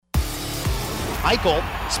Eichel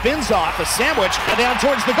spins off a sandwich and down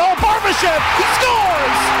towards the goal. Barbashev, he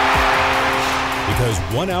scores! Because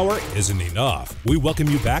 1 hour isn't enough, we welcome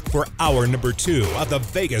you back for hour number 2 of the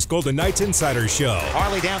Vegas Golden Knights Insider Show.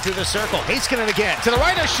 Harley down through the circle. Haskin again. To the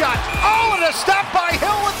right, a shot. Oh, and a stop by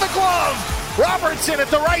Hill with the glove. Robertson at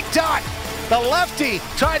the right dot. The lefty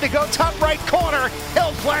tried to go top right corner.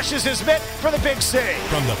 Hill flashes his mitt for the big save.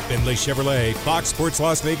 From the Findlay Chevrolet Fox Sports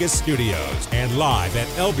Las Vegas studios and live at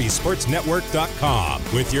lbsportsnetwork.com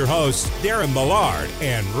with your hosts Darren Millard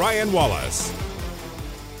and Ryan Wallace.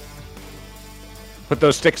 Put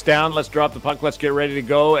those sticks down. Let's drop the puck. Let's get ready to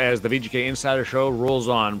go as the VGK Insider Show rolls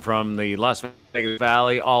on from the Las Vegas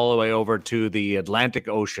Valley all the way over to the Atlantic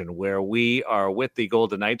Ocean, where we are with the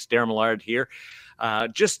Golden Knights. Darren Millard here.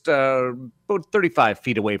 Just about 35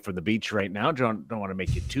 feet away from the beach right now. Don't want to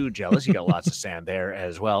make you too jealous. You got lots of sand there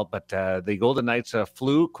as well. But the Golden Knights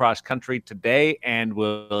flew cross country today, and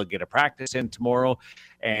we'll get a practice in tomorrow,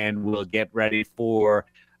 and we'll get ready for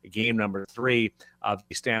game number 3 of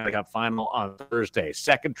the Stanley Cup Final on Thursday.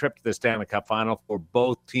 Second trip to the Stanley Cup Final for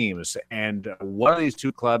both teams. And one of these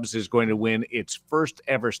two clubs is going to win its first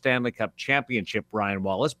ever Stanley Cup championship, Ryan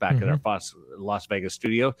Wallace, back at our Las Vegas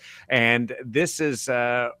studio. And this is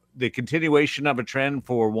the continuation of a trend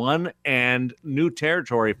for one and new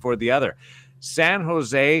territory for the other. San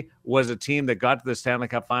Jose was a team that got to the Stanley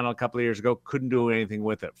Cup Final a couple of years ago, couldn't do anything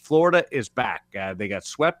with it. Florida is back. They got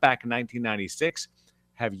swept back in 1996.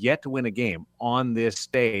 Have yet to win a game on this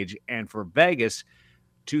stage. And for Vegas,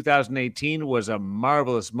 2018 was a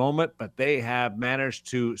marvelous moment, but they have managed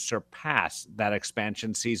to surpass that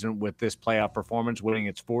expansion season with this playoff performance, winning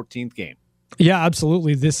its 14th game. Yeah,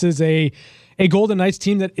 absolutely. This is a Golden Knights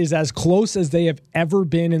team that is as close as they have ever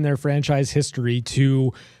been in their franchise history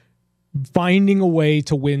to finding a way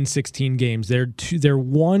to win 16 games. They're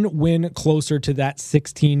one win closer to that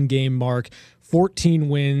 16-game mark. 14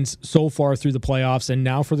 wins so far through the playoffs, and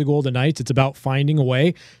now for the Golden Knights, it's about finding a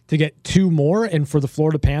way to get 2 more, and for the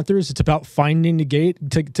Florida Panthers, it's about finding to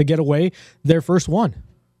get away their first one.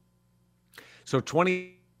 So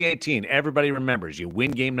 2018, everybody remembers you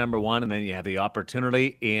win game number 1, and then you have the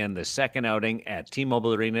opportunity in the second outing at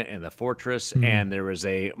T-Mobile Arena in the Fortress, and there was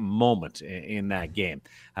a moment in that game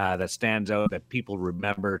that stands out that people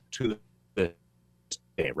remember to this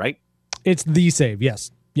day, right? It's the save,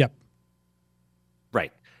 yes. Yep.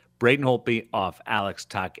 Right. Braden Holtby off Alex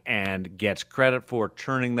Tuch and gets credit for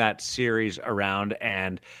turning that series around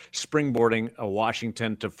and springboarding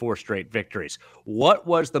Washington to 4 straight victories. What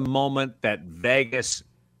was the moment that Vegas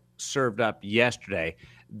served up yesterday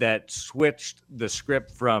that switched the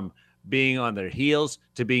script from being on their heels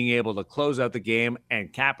to being able to close out the game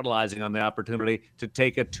and capitalizing on the opportunity to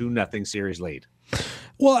take a 2-0 series lead?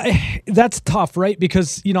 Well, that's tough, right?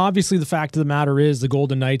 Because, obviously the fact of the matter is the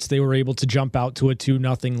Golden Knights, they were able to jump out to a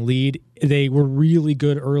 2-0 lead. They were really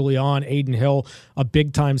good early on. Adin Hill, a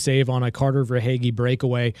big-time save on a Carter Verhaeghe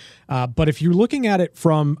breakaway. But if you're looking at it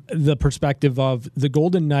from the perspective of the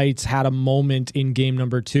Golden Knights had a moment in game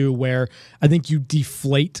number 2 where I think you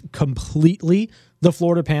deflate completely the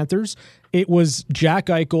Florida Panthers. It was Jack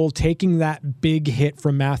Eichel taking that big hit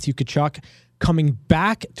from Matthew Tkachuk, coming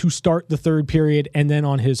back to start the third period, and then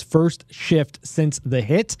on his first shift since the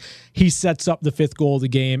hit, he sets up the 5th goal of the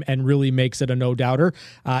game and really makes it a no-doubter.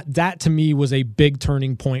 That, to me, was a big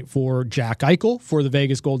turning point for Jack Eichel, for the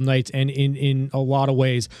Vegas Golden Knights, and in a lot of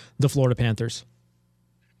ways, the Florida Panthers.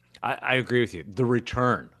 I agree with you. The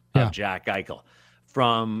return of Jack Eichel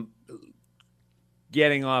from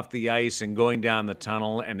getting off the ice and going down the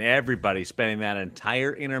tunnel, and everybody spending that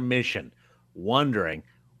entire intermission wondering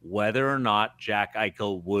whether or not Jack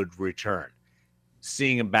Eichel would return.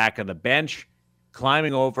 Seeing him back on the bench,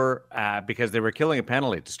 climbing over because they were killing a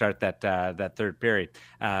penalty to start that third period.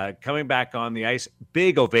 Coming back on the ice,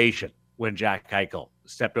 big ovation when Jack Eichel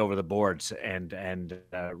stepped over the boards and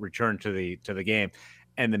returned to the game,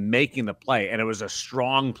 and then making the play. And it was a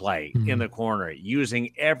strong play in the corner,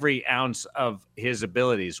 using every ounce of his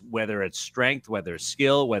abilities, whether it's strength, whether it's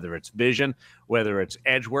skill, whether it's vision, whether it's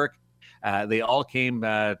edge work. They all came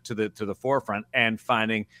to the forefront, and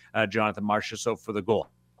finding Jonathan Marchessault for the goal.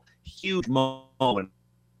 Huge moment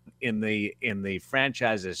in the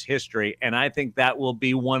franchise's history, and I think that will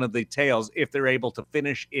be one of the tales, if they're able to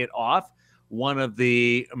finish it off, one of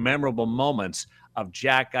the memorable moments of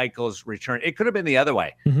Jack Eichel's return. It could have been the other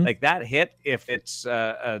way. Like that hit, if it's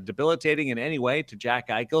debilitating in any way to Jack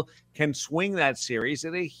Eichel, can swing that series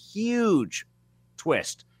in a huge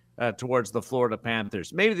twist towards the Florida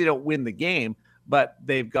Panthers. Maybe they don't win the game, but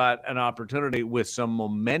they've got an opportunity with some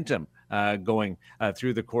momentum going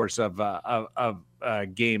through the course of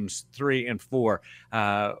games 3 and 4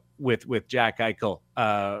 with Jack Eichel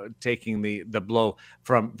taking the blow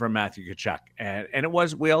from Matthew Tkachuk, and it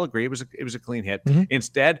was, we all agree, it was a clean hit. Mm-hmm.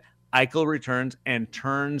 Instead, Eichel returns and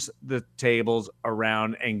turns the tables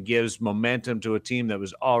around and gives momentum to a team that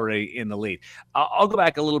was already in the lead. I'll go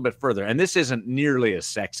back a little bit further, and this isn't nearly as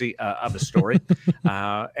sexy of a story,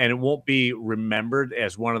 and it won't be remembered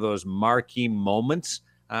as one of those marquee moments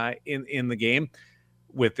in the game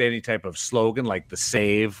with any type of slogan like the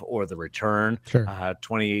save or the return,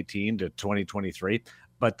 2018 to 2023.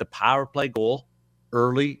 But the power play goal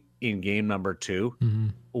early in game number 2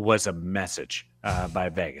 was a message by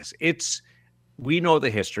Vegas. We know the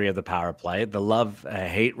history of the power play, the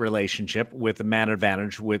love-hate relationship with the man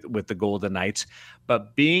advantage with the Golden Knights,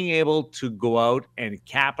 but being able to go out and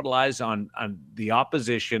capitalize on the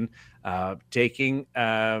opposition, taking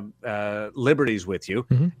liberties with you,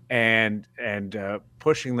 and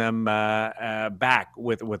pushing them back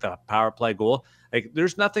with a power play goal. Like,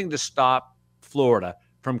 there's nothing to stop Florida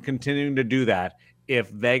from continuing to do that if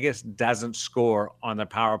Vegas doesn't score on the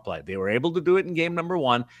power play. They were able to do it in game number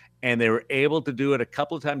 1, and they were able to do it a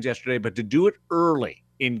couple of times yesterday, but to do it early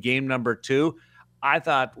in game number 2, I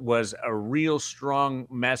thought was a real strong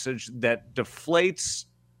message that deflates,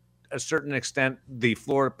 a certain extent, the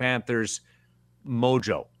Florida Panthers'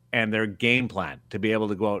 mojo and their game plan to be able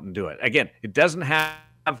to go out and do it. Again, it doesn't have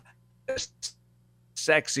a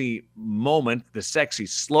sexy moment, the sexy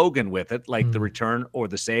slogan with it, like the return or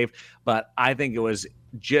the save, but I think it was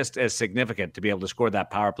just as significant to be able to score that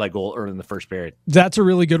power play goal early in the first period. That's a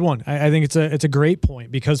really good one. I think it's a great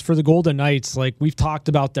point, because for the Golden Knights, like, we've talked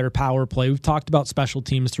about their power play, we've talked about special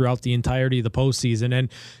teams throughout the entirety of the postseason,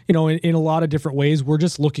 and in a lot of different ways, we're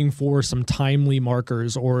just looking for some timely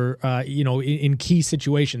markers, or in key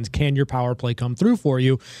situations, can your power play come through for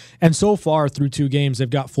you? And so far through 2 games, they've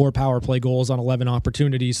got 4 power play goals on 11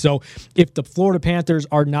 opportunities. So if the Florida Panthers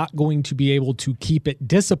are not going to be able to keep it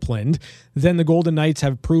disciplined, then the Golden Knights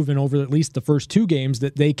have proven over at least the first 2 games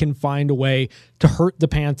that they can find a way to hurt the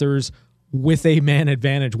Panthers with a man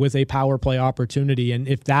advantage, with a power play opportunity. And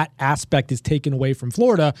if that aspect is taken away from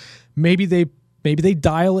Florida, maybe they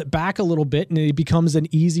dial it back a little bit, and it becomes an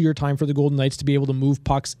easier time for the Golden Knights to be able to move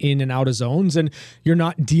pucks in and out of zones, and you're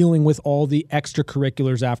not dealing with all the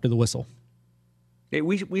extracurriculars after the whistle. Hey,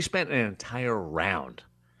 we spent an entire round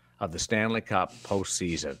of the Stanley Cup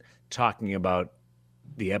postseason talking about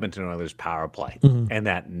the Edmonton Oilers power play and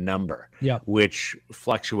that number, which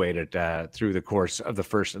fluctuated through the course of the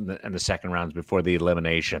first and the second rounds before the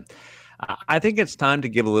elimination. I think it's time to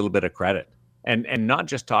give a little bit of credit and not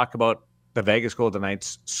just talk about the Vegas Golden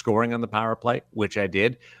Knights scoring on the power play, which I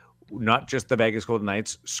did, not just the Vegas Golden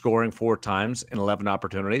Knights scoring 4 times in 11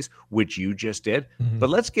 opportunities, which you just did, but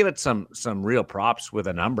let's give it some real props with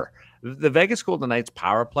a number. The Vegas Golden Knights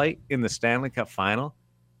power play in the Stanley Cup final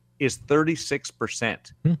is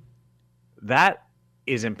 36%. That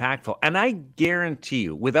is impactful. And I guarantee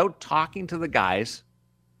you, without talking to the guys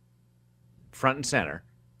front and center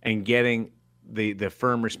and getting the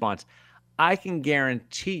firm response, I can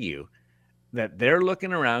guarantee you that they're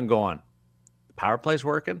looking around going, the power play's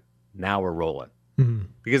working, now we're rolling.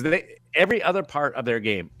 Because every other part of their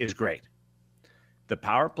game is great. The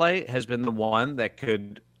power play has been the one that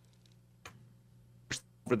could,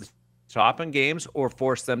 for the top in games, or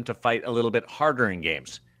force them to fight a little bit harder in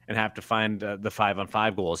games and have to find the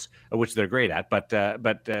 5-on-5 goals, which they're great at. But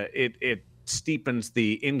it steepens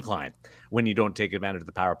the incline when you don't take advantage of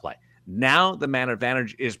the power play. Now the man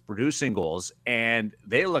advantage is producing goals, and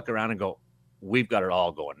they look around and go, we've got it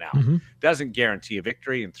all going now. Doesn't guarantee a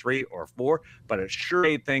victory in 3 or 4, but it sure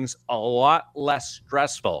made things a lot less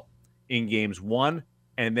stressful in games 1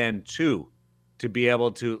 and then 2 to be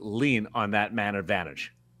able to lean on that man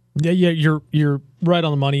advantage. Yeah, you're right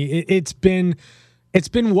on the money. It's been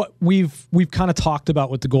what we've kind of talked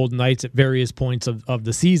about with the Golden Knights at various points of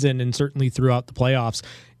the season, and certainly throughout the playoffs,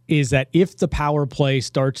 is that if the power play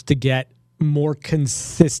starts to get more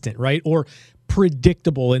consistent, right, or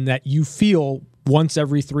predictable, in that you feel once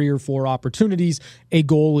every 3 or 4 opportunities a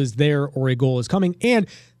goal is there or a goal is coming, and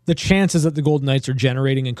the chances that the Golden Knights are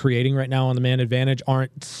generating and creating right now on the man advantage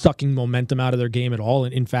aren't sucking momentum out of their game at all.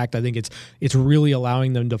 And in fact, I think it's really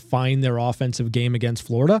allowing them to find their offensive game against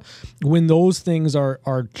Florida. When those things are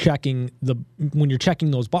when you're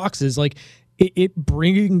checking those boxes, like, it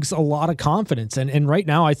brings a lot of confidence. And right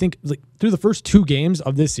now, I think, like, through the first 2 games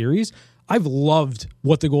of this series, I've loved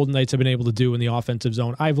what the Golden Knights have been able to do in the offensive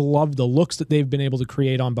zone. I've loved the looks that they've been able to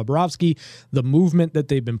create on Bobrovsky, the movement that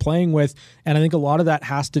they've been playing with, and I think a lot of that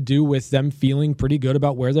has to do with them feeling pretty good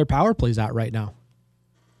about where their power play's at right now.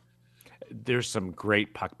 there's some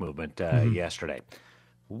great puck movement yesterday.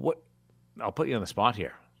 I'll put you on the spot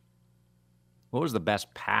here. What was the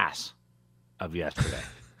best pass of yesterday?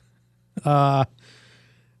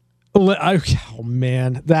 Oh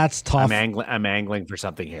man, that's tough. I'm angling for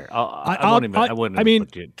something here. I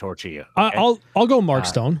wouldn't torture you. Okay? I'll go Mark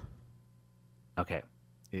Stone. Okay,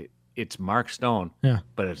 it's Mark Stone. Yeah,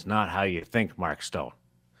 but it's not how you think Mark Stone.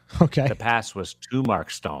 Okay, the pass was to Mark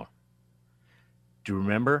Stone. Do you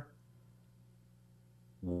remember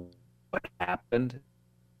what happened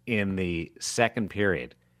in the second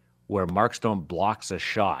period where Mark Stone blocks a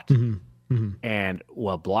shot? And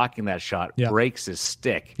while blocking that shot, breaks his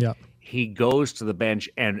stick. He goes to the bench,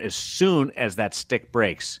 and as soon as that stick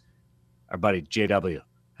breaks, our buddy JW,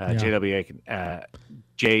 I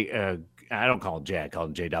don't call him J, I call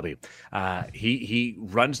him JW. He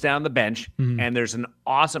runs down the bench, and there's an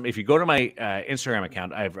awesome. If you go to my Instagram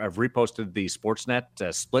account, I've reposted the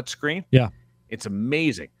Sportsnet split screen. Yeah, it's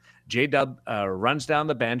amazing. JW runs down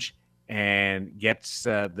the bench and gets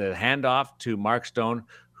the handoff to Mark Stone,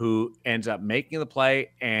 who ends up making the play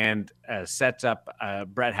and sets up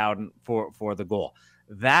Brett Howden for the goal.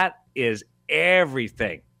 That is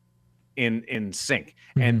everything in sync.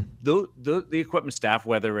 And the equipment staff,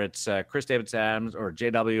 whether it's Chris Davidson or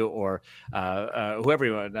JW or whoever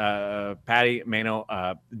you want, Patty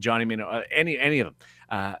Mano, Johnny Mano, any of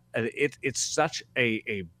them, it's such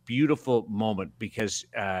a beautiful moment because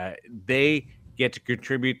they get to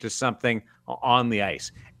contribute to something on the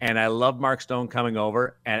ice. And I love Mark Stone coming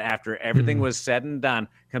over, and after everything was said and done,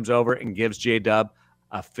 comes over and gives J-Dub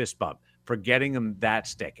a fist bump for getting him that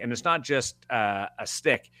stick. And it's not just a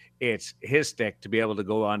stick, it's his stick to be able to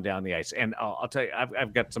go on down the ice. And I'll tell you,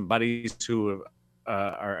 I've got some buddies who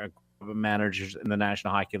are managers in the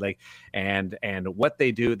National Hockey League, and what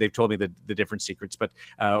they do, they've told me the different secrets. But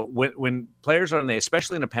when players are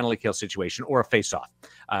especially in a penalty kill situation or a face-off,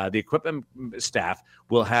 the equipment staff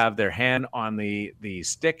will have their hand on the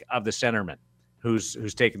stick of the centerman who's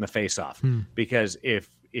taking the face-off, because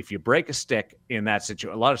if you break a stick in that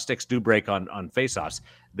situation, a lot of sticks do break on face-offs.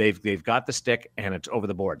 They've got the stick and it's over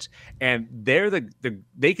the boards, and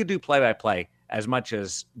they could do play-by-play as much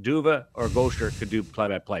as Duva or Gosher could do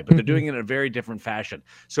play-by-play, but they're doing it in a very different fashion.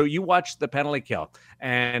 So you watch the penalty kill,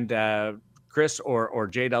 and Chris or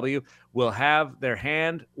JW will have their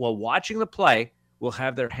hand, while watching the play, will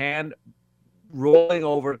have their hand rolling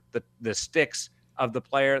over the sticks of the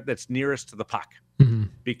player that's nearest to the puck.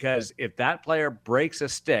 Because if that player breaks a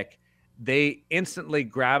stick, they instantly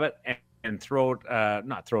grab it and throw it,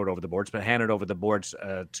 not throw it over the boards, but hand it over the boards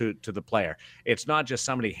to the player. It's not just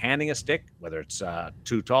somebody handing a stick, whether it's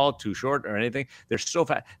too tall, too short, or anything. They're so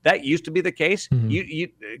fast. That used to be the case.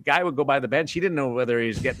 A guy would go by the bench. He didn't know whether he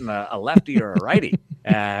was getting a lefty or a righty.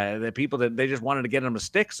 The people they just wanted to get him a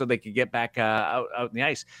stick so they could get back out in the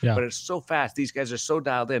ice. Yeah. But it's so fast. These guys are so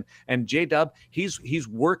dialed in. And J-Dub, he's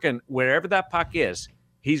working wherever that puck is.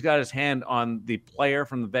 He's got his hand on the player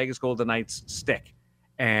from the Vegas Golden Knights stick.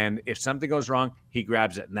 And if something goes wrong, he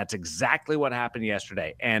grabs it. And that's exactly what happened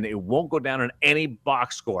yesterday. And it won't go down in any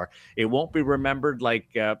box score. It won't be remembered like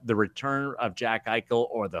the return of Jack Eichel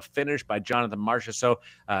or the finish by Jonathan Marchessault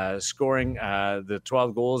scoring the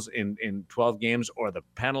 12 goals in 12 games, or the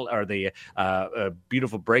penalty, or the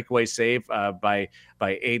beautiful breakaway save by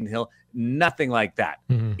Adin Hill. Nothing like that.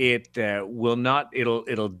 It will not.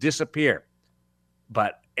 It'll disappear.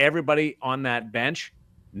 But everybody on that bench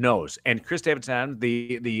knows. And Chris Davidson,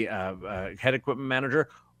 the head equipment manager,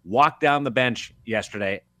 walked down the bench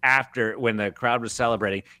yesterday after, when the crowd was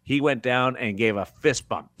celebrating. He went down and gave a fist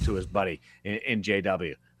bump to his buddy in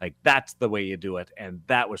JW. Like, that's the way you do it. And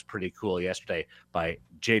that was pretty cool yesterday by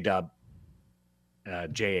J-Dub,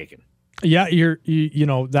 Jay Aiken. Yeah, you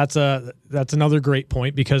know, that's another great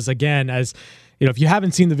point, because again, as you know, if you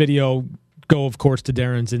haven't seen the video, go, of course, to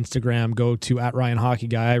Darren's Instagram, go to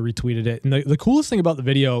 @RyanHockeyGuy. I retweeted it. And the coolest thing about the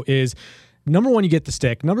video is, number one, you get the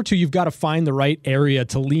stick. Number two, you've got to find the right area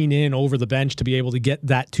to lean in over the bench to be able to get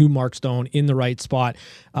that to Mark Stone in the right spot.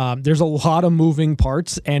 There's a lot of moving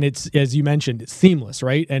parts, and it's, as you mentioned, it's seamless,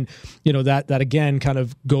 right? And, you know, that again kind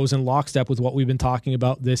of goes in lockstep with what we've been talking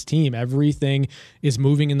about this team. Everything is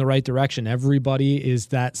moving in the right direction. Everybody is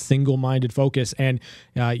that single-minded focus, and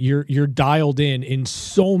you're dialed in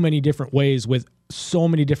so many different ways with so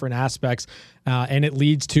many different aspects, and it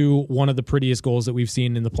leads to one of the prettiest goals that we've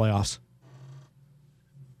seen in the playoffs.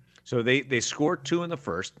 So they scored 2 in the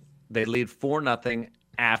first. They lead 4-0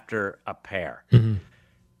 after a pair.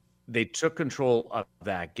 They took control of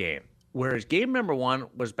that game, whereas game number 1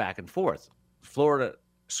 was back and forth. Florida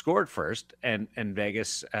scored first, and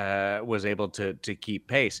Vegas was able to keep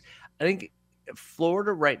pace. I think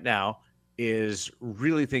Florida right now is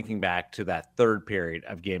really thinking back to that third period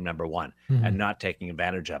of game number one and not taking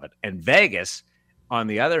advantage of it. And Vegas, on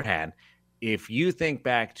the other hand, if you think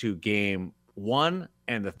back to game one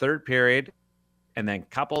and the third period, and then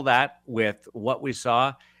couple that with what we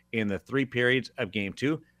saw in the 3 periods of game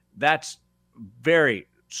two, that's very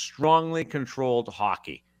strongly controlled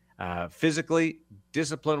hockey, physically,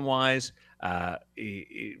 discipline-wise,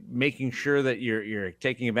 making sure that you're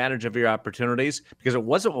taking advantage of your opportunities, because it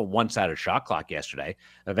wasn't a one-sided shot clock yesterday.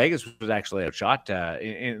 Vegas was actually outshot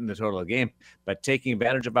in the total game, but taking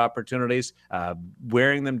advantage of opportunities,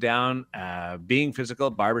 wearing them down, being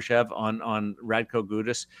physical. Barbashev on Radko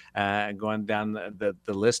Gudas, going down the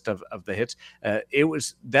list of the hits.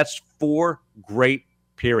 That's 4 great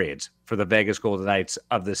periods for the Vegas Golden Knights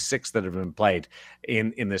of the 6 that have been played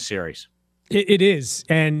in this series. It is.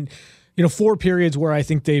 And 4 periods where I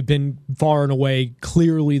think they've been far and away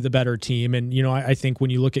clearly the better team. And, I think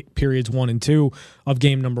when you look at periods 1 and 2 of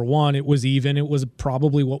game number 1, it was even. It was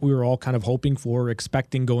probably what we were all kind of hoping for,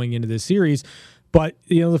 expecting going into this series. But,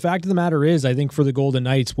 the fact of the matter is, I think for the Golden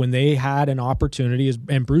Knights, when they had an opportunity,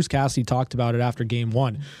 and Bruce Cassidy talked about it after game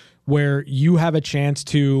 1, where you have a chance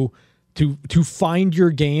to find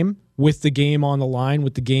your game with the game on the line,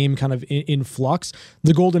 with the game kind of in flux,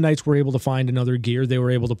 the Golden Knights were able to find another gear. They were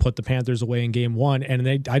able to put the Panthers away in game 1,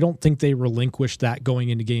 and I don't think they relinquished that going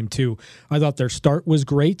into game 2. I thought their start was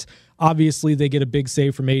great. Obviously, they get a big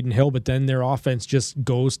save from Adin Hill, but then their offense just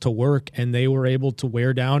goes to work, and they were able to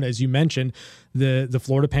wear down, as you mentioned, the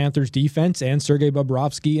Florida Panthers defense and Sergei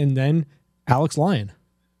Bobrovsky, and then Alex Lyon.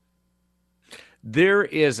 There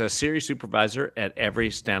is a series supervisor at every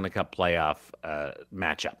Stanley Cup playoff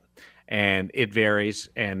matchup, and it varies.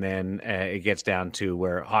 And then it gets down to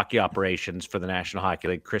where hockey operations for the National Hockey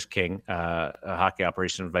League, Chris King, hockey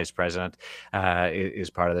operations vice president, is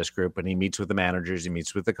part of this group, and he meets with the managers, he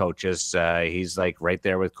meets with the coaches. He's like right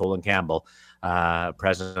there with Colin Campbell,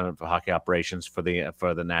 president of hockey operations for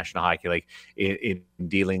the National Hockey League, in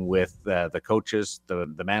dealing with the coaches,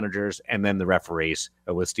 the managers, and then the referees,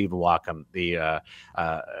 with Stephen Walkham, the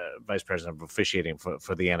vice president of officiating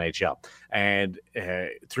for the NHL. And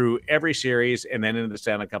through every series and then into the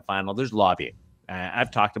Stanley Cup final, there's lobbying.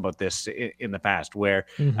 I've talked about this in the past, where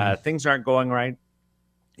things aren't going right.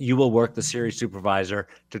 You will work the series supervisor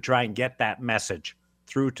to try and get that message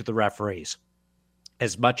through to the referees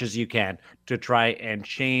as much as you can, to try and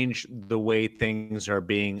change the way things are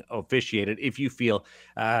being officiated if you feel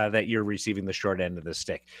that you're receiving the short end of the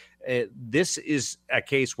stick. This is a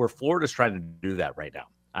case where Florida's trying to do that right now.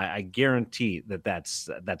 I guarantee that's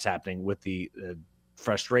happening with the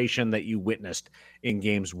frustration that you witnessed in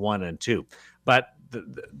games 1 and 2. But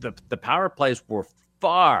the power plays were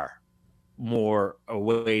far more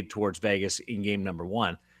away towards Vegas in game number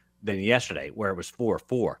 1 than yesterday, where it was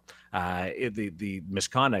 4-4. The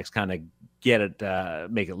misconducts kind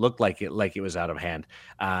of make it look like it was out of hand.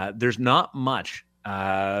 There's not much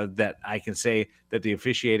that I can say that the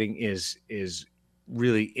officiating is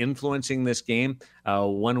really influencing this game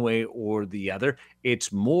one way or the other.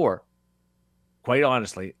 It's more, quite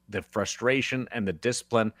honestly, the frustration and the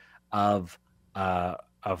discipline of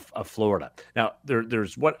Florida. Now,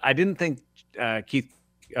 there's what I didn't think Matthew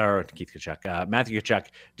Tkachuk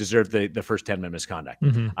deserved the first 10-minute misconduct.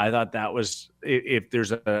 I thought that was, if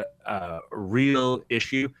there's a real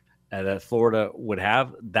issue that Florida would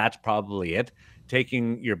have, that's probably it.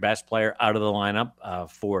 Taking your best player out of the lineup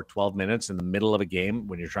for 12 minutes in the middle of a game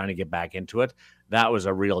when you're trying to get back into it, that was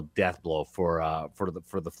a real death blow for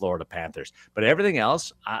the Florida Panthers. But everything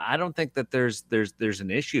else, I don't think that there's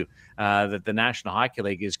an issue that the National Hockey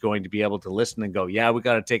League is going to be able to listen and go, yeah, we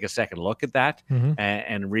got to take a second look at that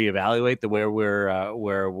and reevaluate the where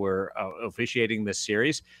we're officiating this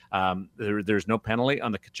series. There's no penalty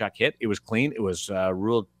on the Tkachuk hit. It was clean. It was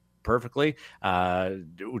ruled perfectly.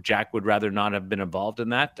 Jack would rather not have been involved in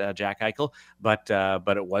that, Jack Eichel, but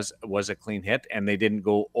it was a clean hit, and they didn't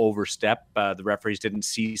go overstep. The referees didn't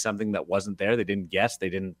see something that wasn't there. They didn't guess.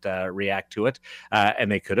 They didn't react to it,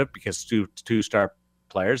 and they could have, because two star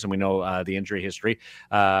players, and we know the injury history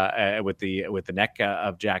with the neck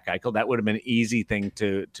of Jack Eichel. That would have been an easy thing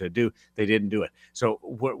to do. They didn't do it. So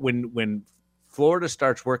when Florida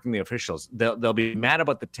starts working the officials, they'll be mad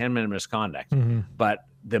about the 10-minute misconduct, but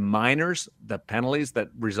the minors, the penalties that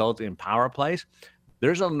result in power plays,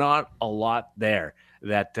 there's not a lot there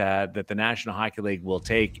that the National Hockey League will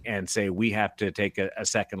take and say, we have to take a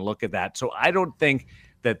second look at that. So I don't think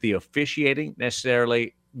that the officiating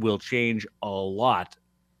necessarily will change a lot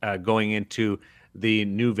going into the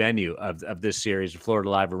new venue of this series,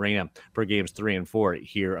 Florida Live Arena, for games 3 and 4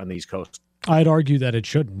 here on the East Coast. I'd argue that it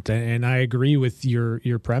shouldn't, and I agree with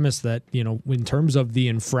your premise that, in terms of the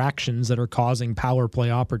infractions that are causing power play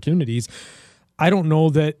opportunities, I don't know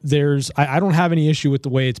that I don't have any issue with the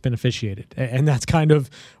way it's been officiated, and that's kind of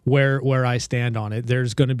where I stand on it.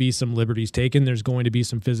 There's going to be some liberties taken. There's going to be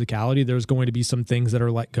some physicality. There's going to be some things that are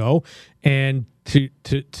let go, and to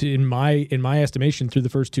in my estimation, through the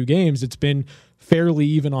first two games, it's been fairly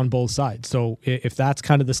even on both sides. So if that's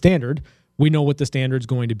kind of the standard, we know what the standard's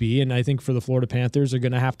going to be, and I think for the Florida Panthers, they're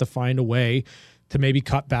going to have to find a way to maybe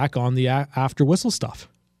cut back on the after whistle stuff.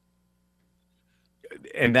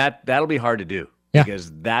 And that'll be hard to do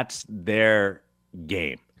because that's their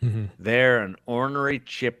game. Mm-hmm. They're an ornery,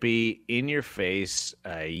 chippy, in your face,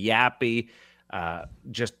 yappy,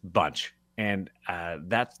 just bunch. And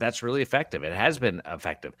that's really effective. It has been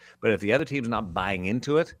effective. But if the other team's not buying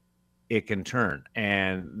into it, it can turn.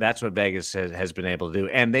 And that's what Vegas has been able to do.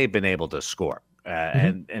 And they've been able to score.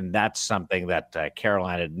 And that's something that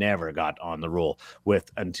Carolina never got on the roll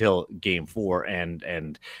with until Game 4,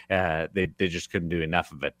 and they just couldn't do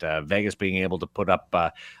enough of it. Vegas being able to put up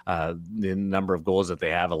the number of goals that they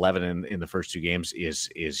have, 11 in the first two games,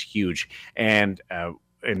 is huge. And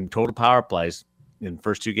in total power plays in the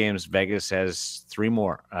first two games, Vegas has 3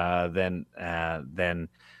 more than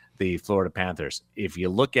the Florida Panthers. If you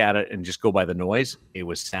look at it and just go by the noise, it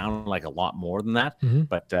was sounding like a lot more than that. Mm-hmm.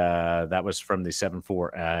 But that was from the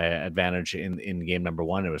 7-4 advantage in game number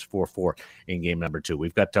 1. It was 4-4 in game number 2.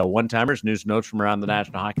 We've got one-timers, news notes from around the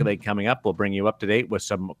National Hockey League coming up. We'll bring you up to date with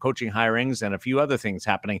some coaching hirings and a few other things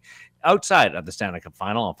happening outside of the Stanley Cup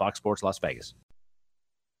Final on Fox Sports Las Vegas.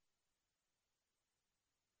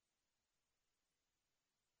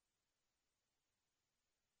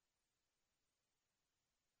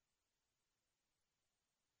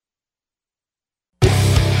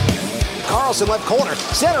 Carlson left corner,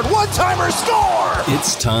 centered, one-timer, score!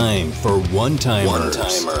 It's time for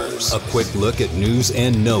One-Timers. A quick look at news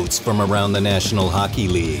and notes from around the National Hockey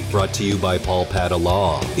League. Brought to you by Paul Pata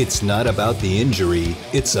Law. It's not about the injury,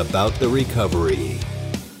 it's about the recovery.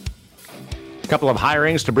 Couple of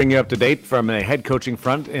hirings to bring you up to date from a head coaching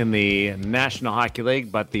front in the National Hockey League,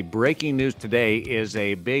 but the breaking news today is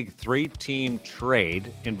a big 3-team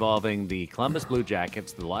trade involving the Columbus Blue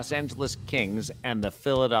Jackets, the Los Angeles Kings, and the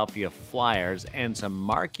Philadelphia Flyers, and some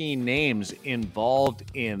marquee names involved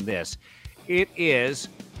in this. It is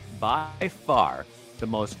by far the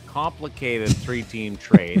most complicated 3-team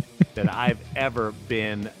trade that I've ever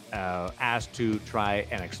been asked to try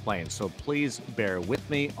and explain. So please bear with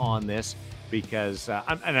me on this, because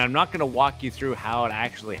I'm not going to walk you through how it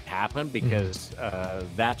actually happened, because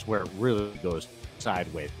that's where it really goes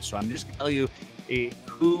sideways. So I'm just going to tell you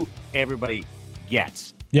who everybody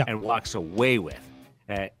gets and walks away with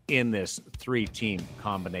in this 3-team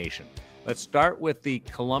combination. Let's start with the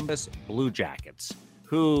Columbus Blue Jackets,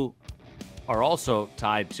 who are also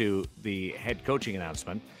tied to the head coaching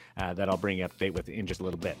announcement that I'll bring you up to date with in just a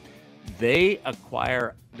little bit. They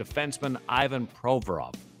acquire defenseman Ivan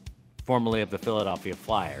Provorov, formerly of the Philadelphia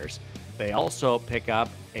Flyers. They also pick up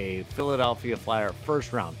a Philadelphia Flyer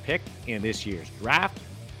first-round pick in this year's draft,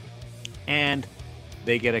 and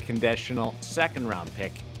they get a conditional second-round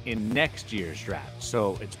pick in next year's draft.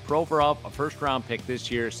 So it's Provorov, a first-round pick this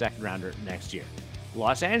year, second-rounder next year.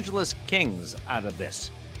 Los Angeles Kings out of this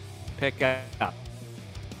pick up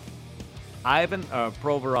Ivan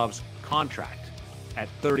Provorov's contract at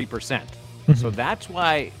 30%. So that's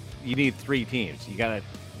why you need 3 teams. You gotta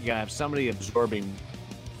have somebody absorbing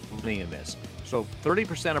money in this. So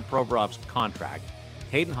 30% of Provorov's contract.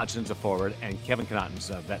 Hayden Hudson's a forward, and Kevin Connauton's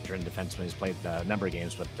a veteran defenseman. He's played a number of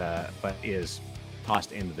games, but is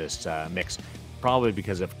tossed into this mix, probably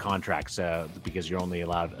because of contracts, because you're only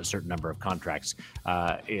allowed a certain number of contracts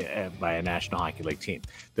by a National Hockey League team.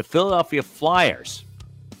 The Philadelphia Flyers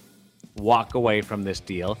walk away from this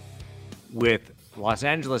deal with Los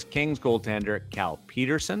Angeles Kings goaltender Cal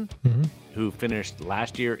Peterson, who finished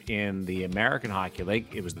last year in the American Hockey League.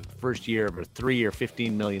 It was the first year of a 3-year,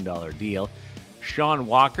 $15 million deal. Sean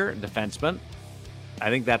Walker, defenseman. I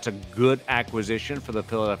think that's a good acquisition for the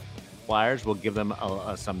Philadelphia Flyers. Will give them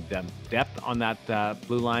some depth on that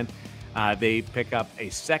blue line. They pick up a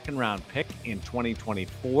second-round pick in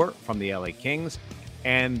 2024 from the LA Kings,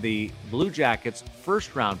 and the Blue Jackets'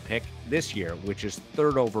 first-round pick this year, which is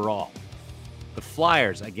 3rd overall. The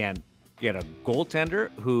Flyers, again, get a goaltender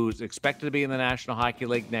who's expected to be in the National Hockey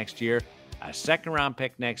League next year, a second-round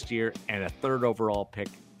pick next year, and a 3rd overall pick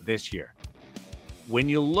this year. When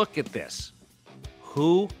you look at this,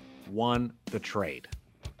 who won the trade?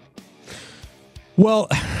 Well,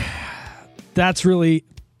 that's really,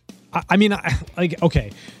 I mean,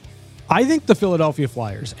 okay. I think the Philadelphia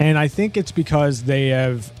Flyers, and I think it's because they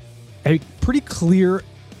have a pretty clear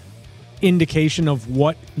indication of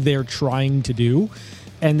what they're trying to do,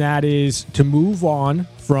 and that is to move on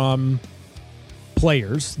from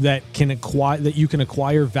players that you can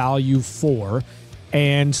acquire value for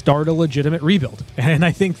and start a legitimate rebuild. And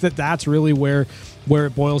I think that that's really where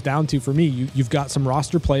it boils down to for me. You've got some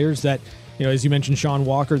roster players that, as you mentioned, Sean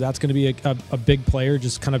Walker, that's going to be a big player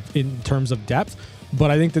just kind of in terms of depth. But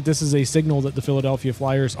I think that this is a signal that the Philadelphia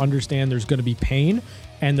Flyers understand there's going to be pain,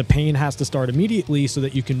 and the pain has to start immediately so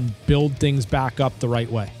that you can build things back up the right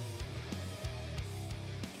way.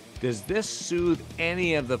 Does this soothe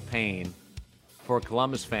any of the pain for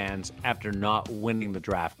Columbus fans after not winning the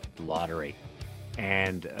draft lottery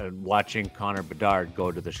and watching Connor Bedard go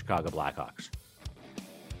to the Chicago Blackhawks?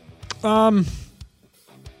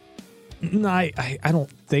 No, I don't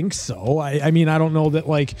think so. I mean, I don't know that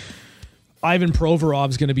Ivan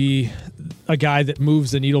Provorov's going to be a guy that moves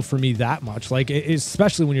the needle for me that much.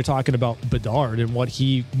 Especially when you're talking about Bedard and what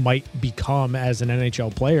he might become as an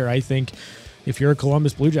NHL player. I think if you're a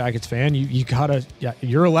Columbus Blue Jackets fan,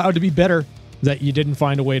 you're allowed to be bitter that you didn't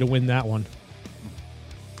find a way to win that one.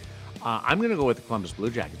 I'm going to go with the Columbus Blue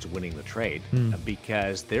Jackets winning the trade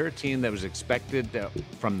because they're a team that was expected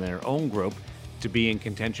from their own group to be in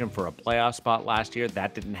contention for a playoff spot last year.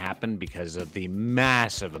 That didn't happen because of the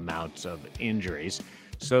massive amounts of injuries.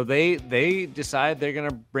 So they decide they're going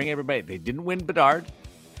to bring everybody. They didn't win Bedard,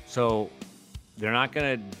 so they're not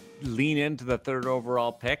going to lean into the third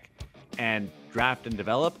overall pick and draft and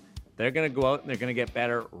develop. They're going to go out and they're going to get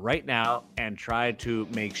better right now and try to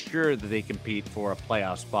make sure that they compete for a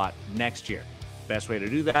playoff spot next year. Best way to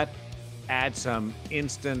do that, add some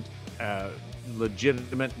instant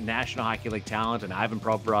legitimate National Hockey League talent, and Ivan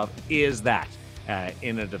Provorov is that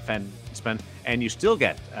in a defenseman, and you still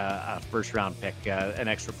get a first-round pick, an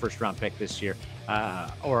extra first-round pick this year,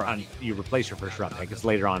 you replace your first-round pick. It's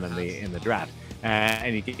later on in the draft,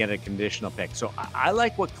 and you can get a conditional pick. So I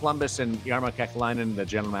like what Columbus and Jarmo Kekalainen, the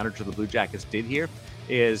general manager of the Blue Jackets, did here.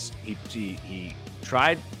 Is he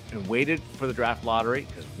tried and waited for the draft lottery,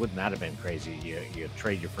 because wouldn't that have been crazy? You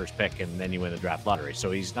trade your first pick and then you win the draft lottery.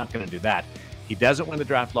 So he's not going to do that. He doesn't win the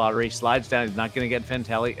draft lottery, slides down. He's not going to get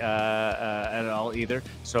Fantelli at all either.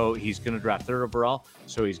 So he's going to draft third overall.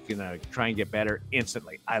 So he's going to try and get better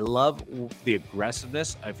instantly. I love the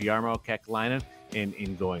aggressiveness of Jarmo Kekalainen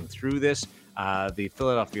in going through this. The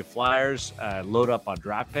Philadelphia Flyers load up on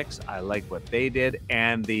draft picks. I like what they did.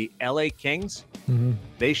 And the LA Kings,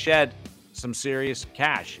 they shed some serious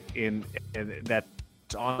cash in that's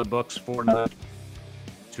on the books for another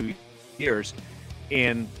 2 years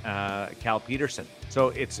in Cal Peterson.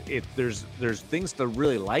 So there's things to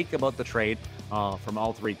really like about the trade from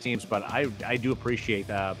all three teams, but I do appreciate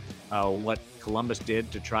what Columbus did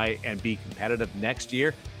to try and be competitive next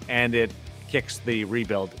year, and it kicks the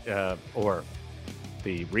rebuild or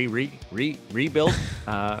the rebuild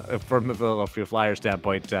from the Philadelphia Flyers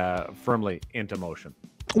standpoint firmly into motion.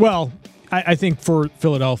 Well, I think for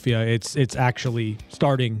Philadelphia, it's actually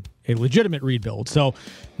starting a legitimate rebuild. So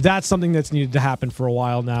that's something that's needed to happen for a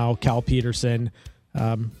while now. Cal Peterson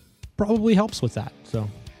probably helps with that. So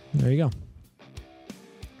there you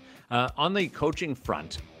go. On the coaching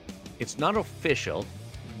front, it's not official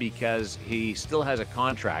because he still has a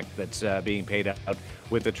contract that's being paid out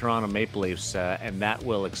with the Toronto Maple Leafs, and that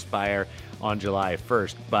will expire on July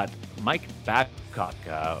 1st. But Mike Babcock,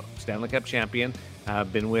 Stanley Cup champion,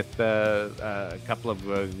 been with a couple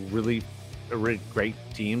of really great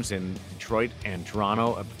teams in Detroit and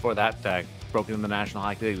Toronto. Before that, broken in the National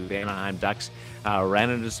Hockey League with the Anaheim Ducks. Ran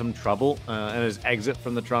into some trouble in his exit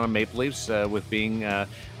from the Toronto Maple Leafs with being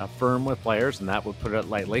firm with players, and that would put it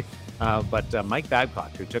lightly. But Mike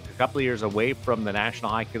Babcock, who took a couple of years away from the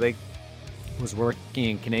National Hockey League, was working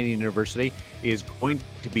in Canadian University, is going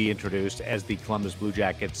to be introduced as the Columbus Blue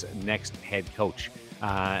Jackets' next head coach.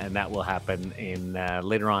 And that will happen in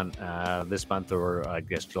later on this month, or I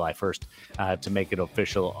guess July 1st, to make it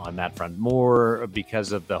official on that front. More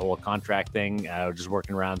because of the whole contract thing, just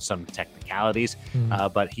working around some technicalities.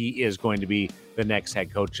 But he is going to be the next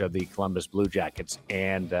head coach of the Columbus Blue Jackets.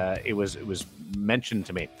 And it was mentioned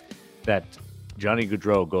to me that Johnny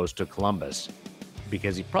Gaudreau goes to Columbus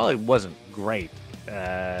because he probably wasn't great,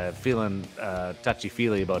 feeling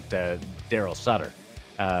touchy-feely about Daryl Sutter.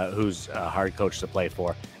 Who's a hard coach to play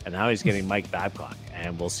for, and now he's getting Mike Babcock,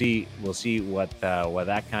 and we'll see what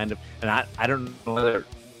that kind of, and I don't know whether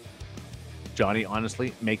Johnny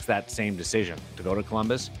honestly makes that same decision to go to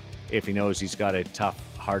Columbus if he knows he's got a tough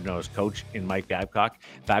hard-nosed coach in Mike Babcock,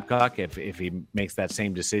 if he makes that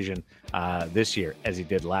same decision this year as he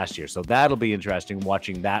did last year. So that'll be interesting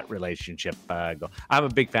watching that relationship go. I'm a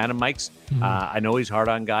big fan of Mike's. I know he's hard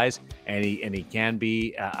on guys, and he can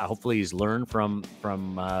be. Hopefully, he's learned from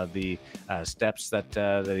the steps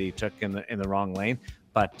that he took in the wrong lane.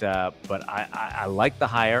 But I like the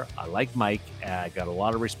hire. I like Mike. I got a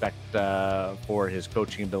lot of respect for his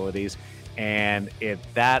coaching abilities, and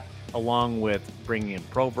that, along with bringing in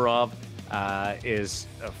Provorov, is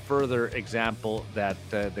a further example that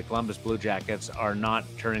the Columbus Blue Jackets are not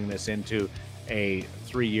turning this into a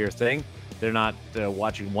 3-year thing. They're not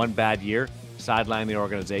watching one bad year sideline the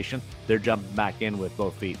organization. They're jumping back in with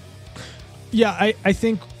both feet. Yeah, I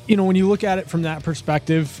think, when you look at it from that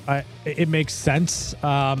perspective, it makes sense.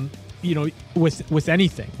 With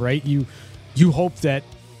anything, right? You hope that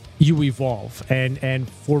you evolve, and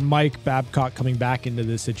for Mike Babcock coming back into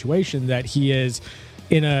this situation, that he is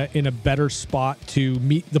in a better spot to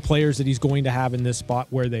meet the players that he's going to have in this spot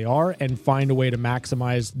where they are, and find a way to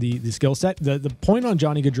maximize the skill set. The point on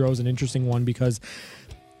Johnny Gaudreau is an interesting one, because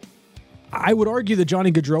I would argue that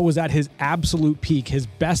Johnny Gaudreau was at his absolute peak, his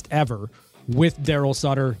best ever, with Daryl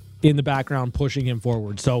Sutter in the background pushing him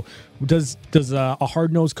forward. So does a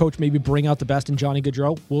hard-nosed coach maybe bring out the best in Johnny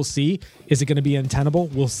Gaudreau? We'll see. Is it going to be untenable?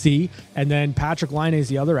 We'll see. And then Patrick Laine is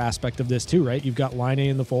the other aspect of this too, right? You've got Laine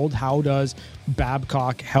in the fold. How does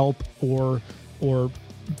Babcock help or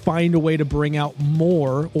find a way to bring out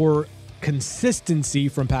more or consistency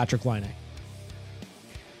from Patrick Laine?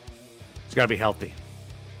 It's got to be healthy.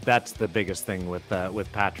 That's the biggest thing with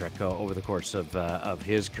Patrick over the course of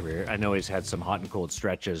his career. I know he's had some hot and cold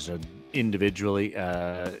stretches individually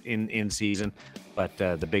in season, but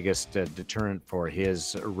the biggest deterrent for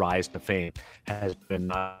his rise to fame has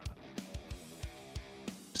been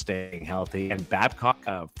staying healthy. And Babcock,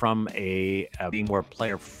 from a being more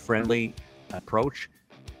player-friendly approach,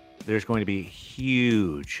 there's going to be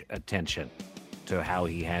huge attention to how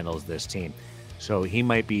he handles this team. So he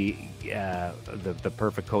might be the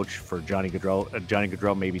perfect coach for Johnny Gaudreau. Johnny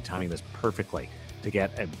Gaudreau may be timing this perfectly to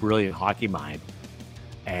get a brilliant hockey mind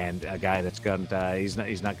and a guy that's got he's not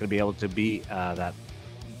going to be able to be that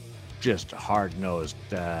just hard-nosed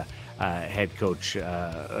head coach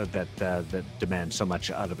that demands so much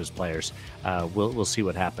out of his players. We'll see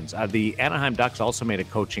what happens. The Anaheim Ducks also made a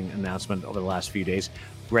coaching announcement over the last few days.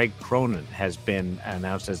 Greg Cronin has been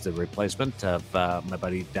announced as the replacement of my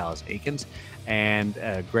buddy Dallas Eakins. And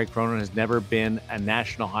Greg Cronin has never been a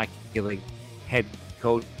National Hockey League head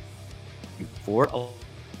coach before.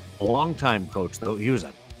 A long-time coach, though. He was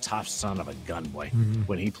a tough son of a gun, boy.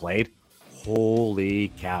 When he played. Holy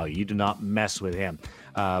cow, you do not mess with him.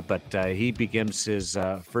 But he begins his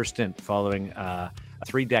first stint following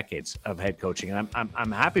 3 decades of head coaching, and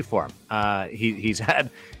I'm happy for him. He's had.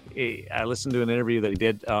 I listened to an interview that he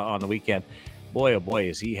did on the weekend. Boy, oh boy,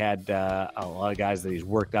 has he had a lot of guys that he's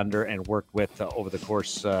worked under and worked with over the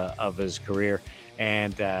course of his career.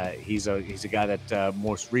 And he's a guy that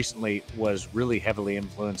most recently was really heavily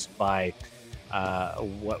influenced by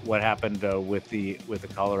what happened with the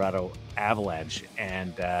Colorado Avalanche,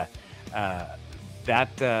 and that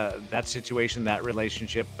situation, that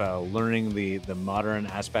relationship, learning the modern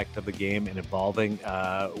aspect of the game and evolving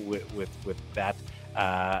with that.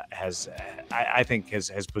 I think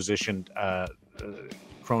has positioned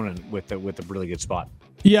Cronin with a really good spot.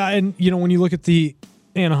 Yeah, and when you look at the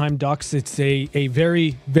Anaheim Ducks, it's a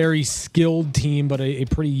very, very skilled team, but a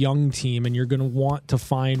pretty young team, and you're going to want to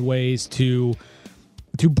find ways to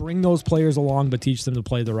bring those players along, but teach them to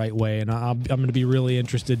play the right way. And I'm going to be really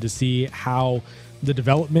interested to see how the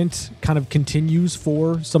development kind of continues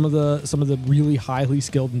for some of the really highly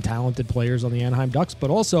skilled and talented players on the Anaheim Ducks, but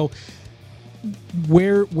also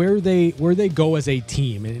where they go as a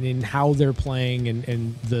team and in how they're playing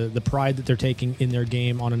and the pride that they're taking in their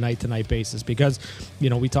game on a night-to-night basis. Because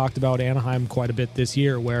we talked about Anaheim quite a bit this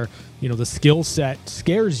year, where the skill set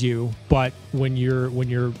scares you, but when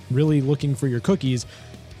you're really looking for your cookies,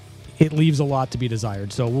 it leaves a lot to be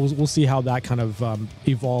desired. So we'll see how that kind of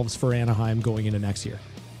evolves for Anaheim going into next year.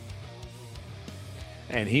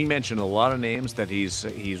 And he mentioned a lot of names that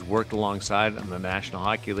he's worked alongside in the National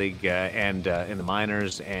Hockey League and in the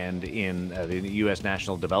minors and in the U.S.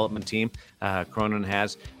 National Development Team. Cronin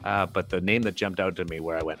has, but the name that jumped out to me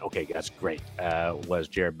where I went, okay, that's great, was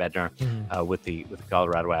Jared Bednar with the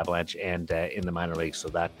Colorado Avalanche and in the minor leagues. So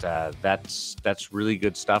that's really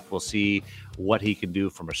good stuff. We'll see what he can do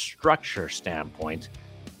from a structure standpoint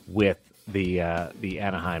with the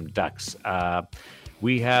Anaheim Ducks.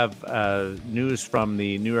 We have news from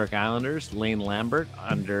the New York Islanders. Lane Lambert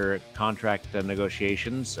under contract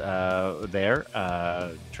negotiations there,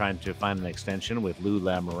 trying to find an extension with Lou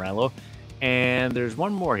Lamoriello. And there's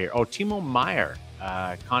one more here. Oh, Timo Meier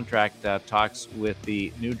contract talks with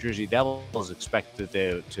the New Jersey Devils expected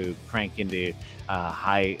to crank into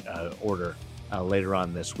high order later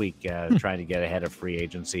on this week, trying to get ahead of free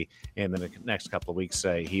agency in the next couple of weeks.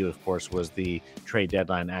 He, of course, was the trade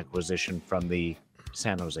deadline acquisition from the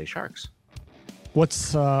San Jose Sharks.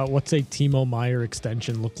 What's a Timo Meier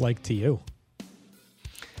extension look like to you?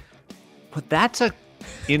 But that's a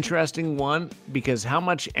interesting one, because how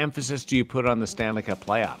much emphasis do you put on the Stanley Cup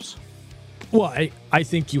playoffs? Well, I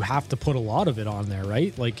think you have to put a lot of it on there,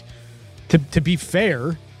 right? Like, to be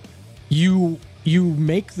fair, you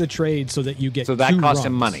make the trade so that you get so that two cost runs.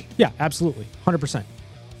 him money. Yeah, absolutely, 100%.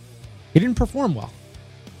 He didn't perform well.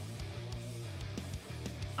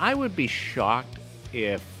 I would be shocked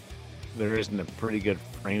if there isn't a pretty good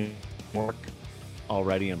framework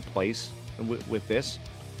already in place with this.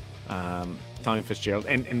 Tommy Fitzgerald.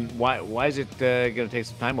 And why is it going to take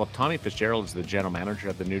some time? Well, Tommy Fitzgerald is the general manager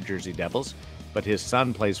of the New Jersey Devils, but his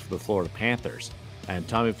son plays for the Florida Panthers. And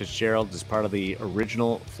Tommy Fitzgerald is part of the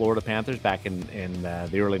original Florida Panthers back in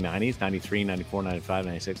the early 90s, 93, 94, 95,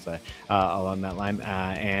 96, along that line.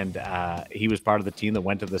 And he was part of the team that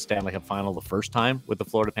went to the Stanley Cup final the first time with the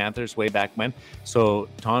Florida Panthers way back when. So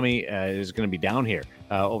Tommy is going to be down here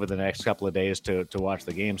over the next couple of days to watch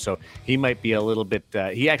the game. So he might be a little bit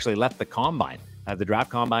he actually left the combine. The draft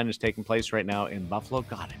combine is taking place right now in Buffalo.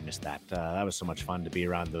 God, I missed that. That was so much fun to be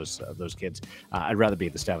around those kids. I'd rather be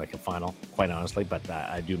at the Stanley Cup final, quite honestly, but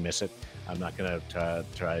I do miss it. I'm not going to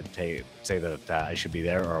try to say that I should be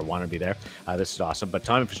there or want to be there. This is awesome. But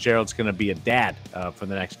Tommy Fitzgerald's going to be a dad for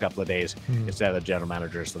the next couple of days instead of the general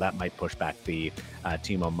manager, so that might push back the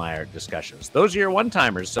Timo Meier discussions. Those are your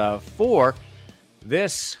one-timers for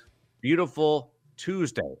this beautiful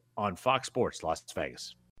Tuesday on Fox Sports Las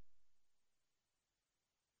Vegas.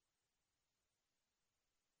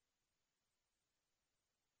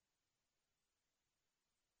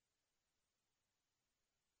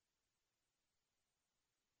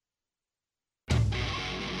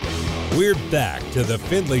 We're back to the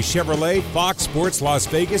Findlay Chevrolet Fox Sports Las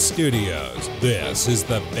Vegas studios. This is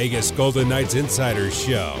the Vegas Golden Knights Insider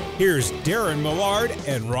Show. Here's Darren Millard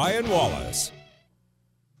and Ryan Wallace.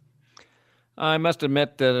 I must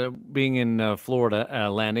admit that being in Florida,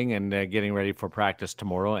 landing and getting ready for practice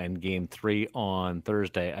tomorrow and Game 3 on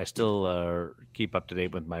Thursday, I still keep up to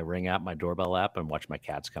date with my Ring app, my doorbell app, and watch my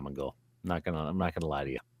cats come and go. I'm not gonna lie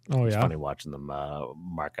to you. Oh, it's yeah? funny watching them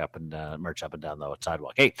march up and down the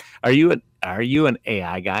sidewalk. Hey, are you an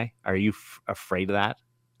AI guy? Are you afraid of that?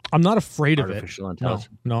 I'm not afraid of it. Artificial intelligence.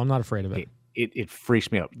 No, I'm not afraid of it. It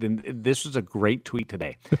freaks me out. This was a great tweet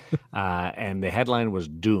today, and the headline was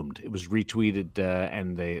doomed. It was retweeted,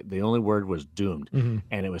 and the only word was doomed. Mm-hmm.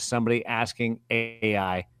 And it was somebody asking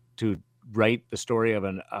AI to write the story of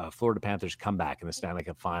a Florida Panthers comeback in the Stanley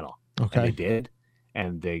Cup final. Okay. And they did.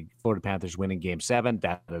 And the Florida Panthers winning Game 7,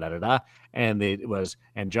 and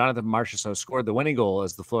Jonathan Marchessault scored the winning goal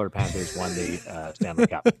as the Florida Panthers won the Stanley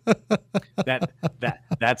Cup.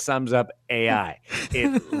 That sums up AI.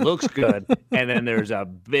 It looks good, and then there's a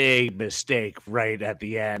big mistake right at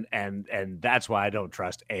the end, and that's why I don't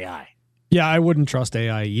trust AI. Yeah, I wouldn't trust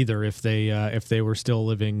AI either if they were still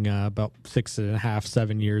living about 6.5,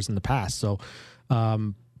 7 years in the past. So,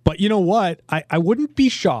 but you know what? I wouldn't be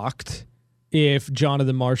shocked if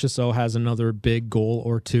Jonathan Marchessault has another big goal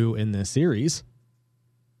or two in this series.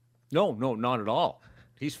 No, not at all.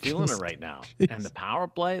 He's feeling it right now. And the power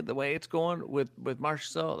play, the way it's going with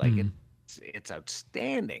Marchessault, it's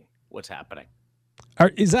outstanding what's happening.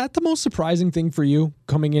 Is that the most surprising thing for you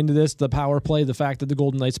coming into this, the power play, the fact that the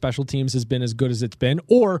Golden Knights special teams has been as good as it's been?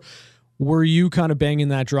 Or were you kind of banging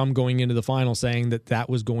that drum going into the final saying that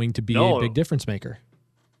was going to be a big difference maker?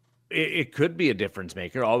 It could be a difference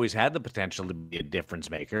maker. Always had the potential to be a difference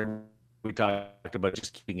maker. We talked about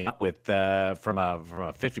just keeping up with from a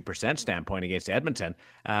 50% standpoint against Edmonton.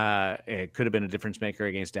 It could have been a difference maker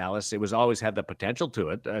against Dallas. It was always had the potential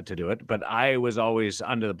to do it. But I was always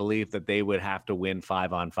under the belief that they would have to win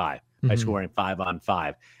 5-on-5 by scoring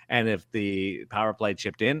 5-on-5. And if the power play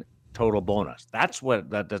chipped in, total bonus. That's what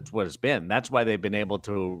it's been. That's why they've been able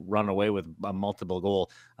to run away with multiple goal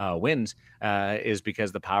wins, is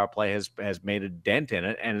because the power play has made a dent in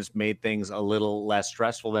it, and it's made things a little less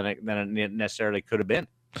stressful than it necessarily could have been.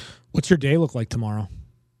 What's your day look like tomorrow?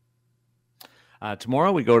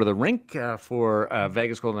 Tomorrow we go to the rink for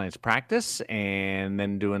Vegas Golden Knights practice, and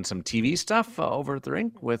then doing some TV stuff over at the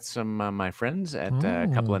rink with some of my friends at a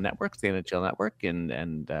couple of networks, the NHL Network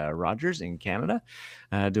and Rogers in Canada,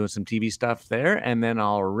 doing some TV stuff there. And then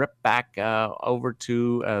I'll rip back over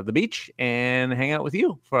to the beach and hang out with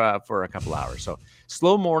you for a couple hours. So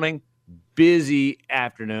slow morning, busy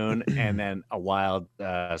afternoon, and then a wild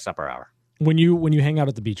supper hour. When you hang out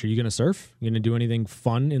at the beach, are you going to surf? You going to do anything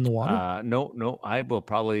fun in the water? No. I will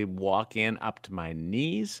probably walk in up to my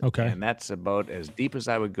knees. Okay. And that's about as deep as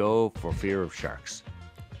I would go for fear of sharks.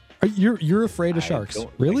 You're afraid of sharks?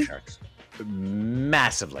 Really? Like sharks.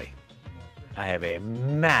 Massively. I have a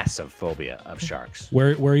massive phobia of sharks.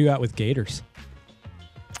 Where are you at with gators?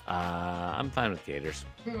 I'm fine with gators.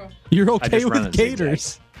 You're okay with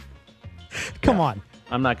gators? Come on.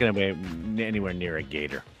 I'm not going to be anywhere near a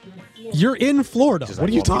gator. You're in Florida. What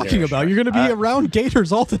are you talking about? You're going to be around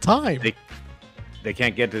gators all the time. They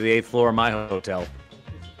can't get to the 8th floor of my hotel.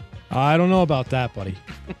 I don't know about that, buddy.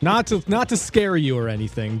 Not to scare you or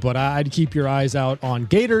anything, but I'd keep your eyes out on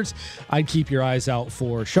gators. I'd keep your eyes out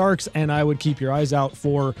for sharks, and I would keep your eyes out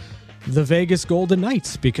for the Vegas Golden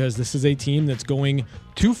Knights, because this is a team that's going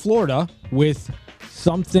to Florida with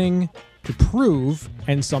something to prove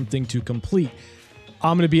and something to complete.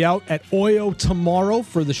 I'm going to be out at Oyo tomorrow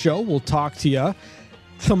for the show. We'll talk to you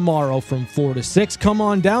tomorrow from 4 to 6. Come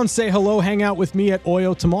on down, say hello, hang out with me at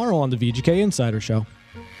Oyo tomorrow on the VGK Insider Show.